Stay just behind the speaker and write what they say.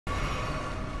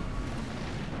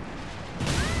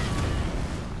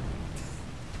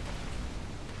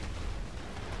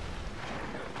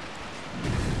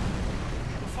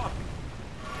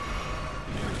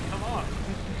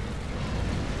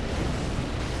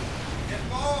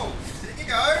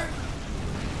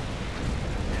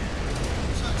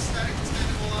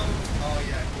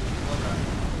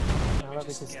let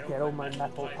me just get all my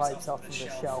metal pipes off of the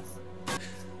shelf.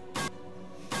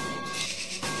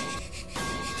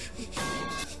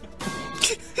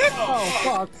 Oh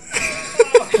fuck!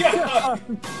 Oh,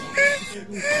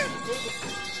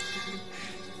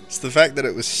 It's the fact that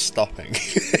it was stopping.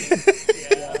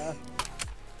 Yeah.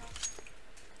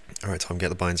 Alright, Tom, get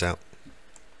the binds out.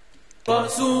 It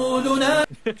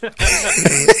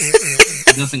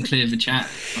doesn't clear the chat.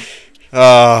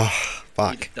 Ah,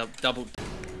 fuck. double.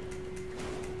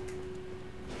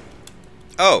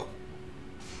 Oh!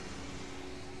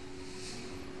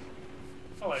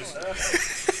 Hello, sir.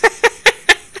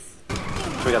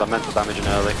 We got a mental damage in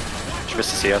early. She missed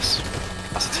to see us.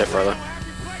 That's a tip, brother.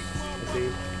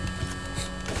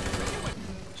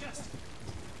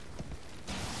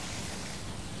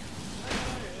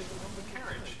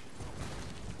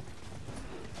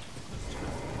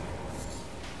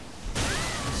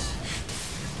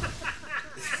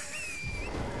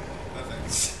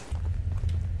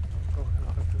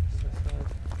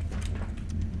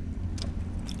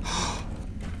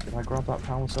 Did I grab that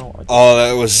power cell? Oh,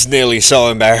 that was nearly so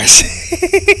embarrassing.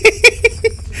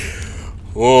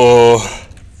 Whoa.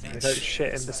 I don't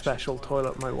shit in the special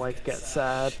toilet, my wife gets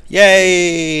sad.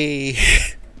 Yay!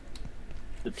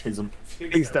 Autism.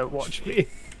 Please don't watch me.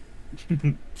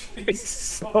 It's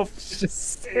so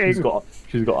She's got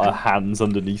her hands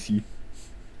underneath you.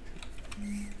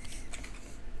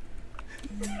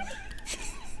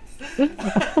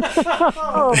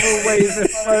 Oh, the ways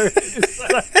it goes.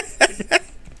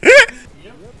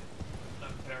 Yep.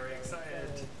 I'm very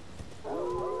excited.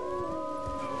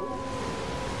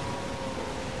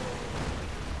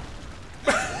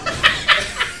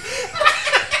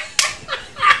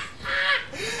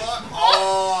 Fuck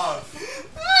off!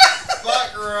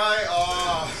 Fuck right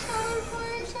off!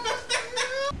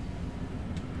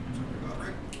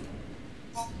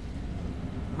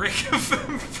 Rick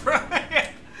from Brian.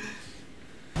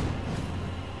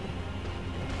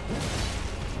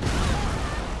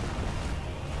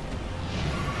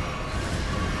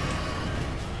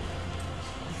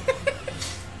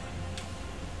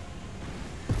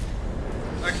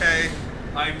 Okay.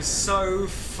 I'm so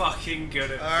fucking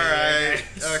good at Alright.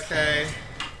 this. Okay.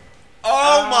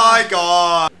 Oh my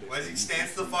god! Wesley, stand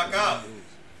the fuck up!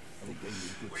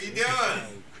 What are you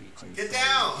doing? Get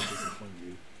down!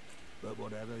 But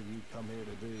whatever you come here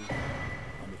to do,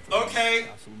 Okay.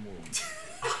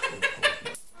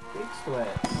 Big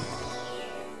square.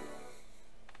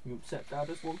 You upset Dad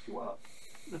just woke you up.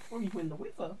 The throw you in the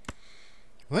river.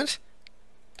 What?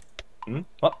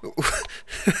 What?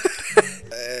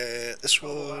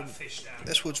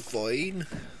 This one's fine.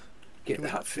 Get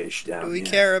that fish down. Do we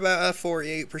care about a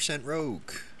 48%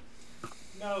 rogue?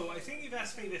 No, I think you've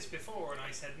asked me this before and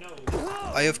I said no.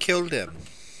 I have killed him.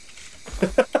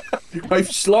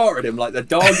 I've slaughtered him like the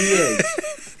dog he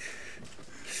is.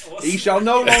 He shall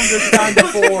no longer stand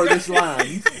before this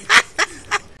land.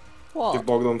 What? You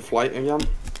bugged on flight again?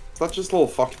 Is that just a little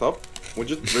fucked up? We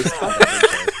just risked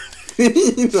that.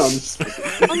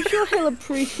 I'm sure he'll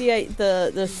appreciate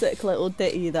the sick little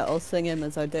ditty that I'll sing him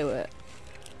as I do it.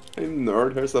 Hey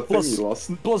nerd, here's that thing you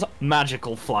lost. Plus,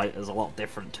 magical flight is a lot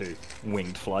different to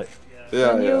winged flight.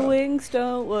 Yeah, And your yeah. wings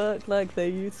don't work like they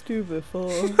used to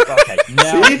before. Okay,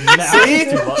 now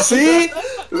See?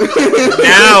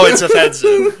 Now it's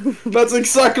offensive. That's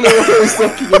exactly what I was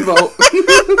talking about.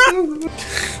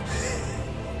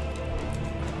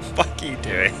 Fuck you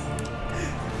doing?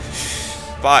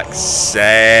 Fuck's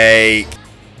sake.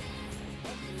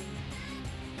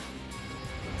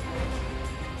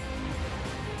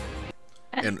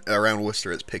 And around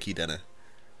Worcester, it's picky dinner.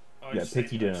 Yeah,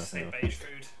 picky dinner. Beige food.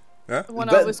 Huh? When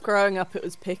I was growing up, it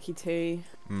was picky tea.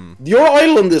 Your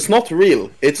island is not real.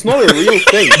 It's not a real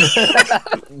thing.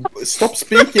 Stop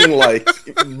speaking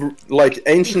like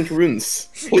ancient runes,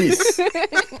 please.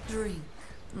 Drink,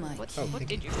 my What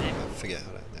did you say? Forget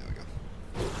how that. There we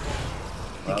go.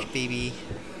 Thank you, baby.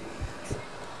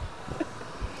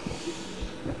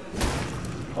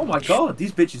 Oh my god,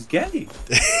 these bitches gay.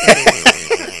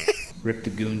 Rip the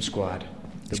goon squad.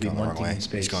 He's going the wrong way.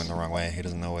 He's going the wrong way. He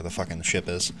doesn't know where the fucking ship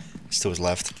is. It's to his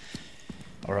left.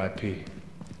 R.I.P.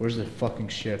 Where's the fucking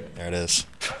ship? There it is.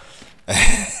 Okay.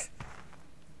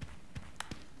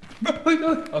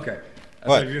 I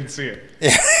What? thought you didn't see it.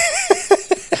 Yeah.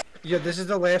 Yeah, this is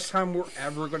the last time we're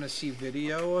ever gonna see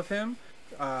video of him.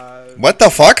 What the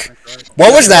fuck?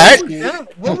 What was that?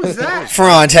 What was that?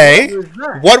 Ferrante?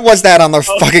 What was that on the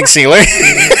fucking ceiling?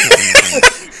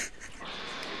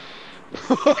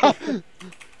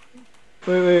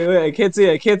 Wait, I can't see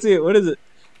it, what is it?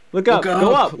 Look up.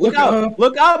 Go up. Look up.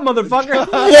 Look up, motherfucker.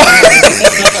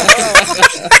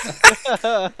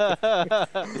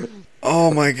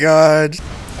 Oh my god.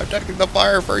 I'm taking the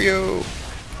fire for you.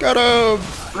 Got him.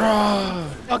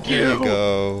 Fuck There you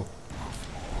go.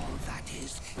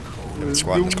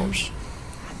 Squat in his corpse.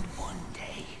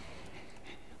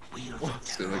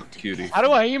 Cutie. How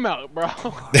do I emote, bro?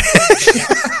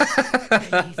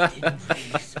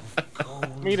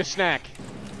 Need a snack.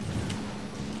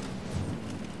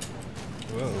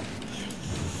 Whoa.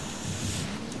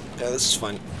 Yeah, this is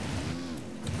fun.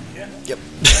 Yeah. Yep.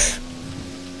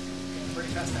 Pretty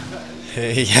fast now.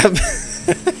 Hey, yep.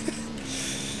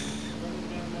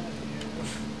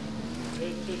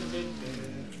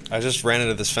 I just ran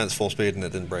into this fence full speed and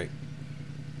it didn't break.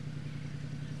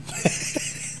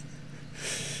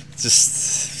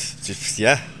 just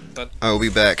yeah. I will be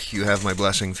back. You have my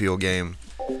blessing. Feel game.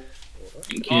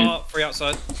 Free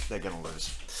outside. They're gonna lose.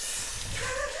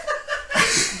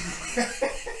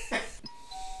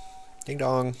 Ding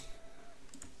dong.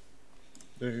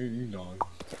 Ding dong.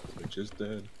 They're just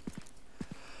dead.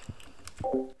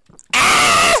 Oh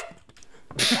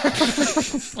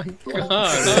my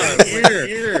god.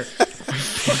 Ear.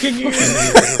 Fucking ear.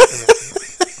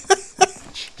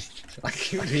 I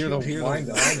can't hear the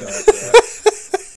wind.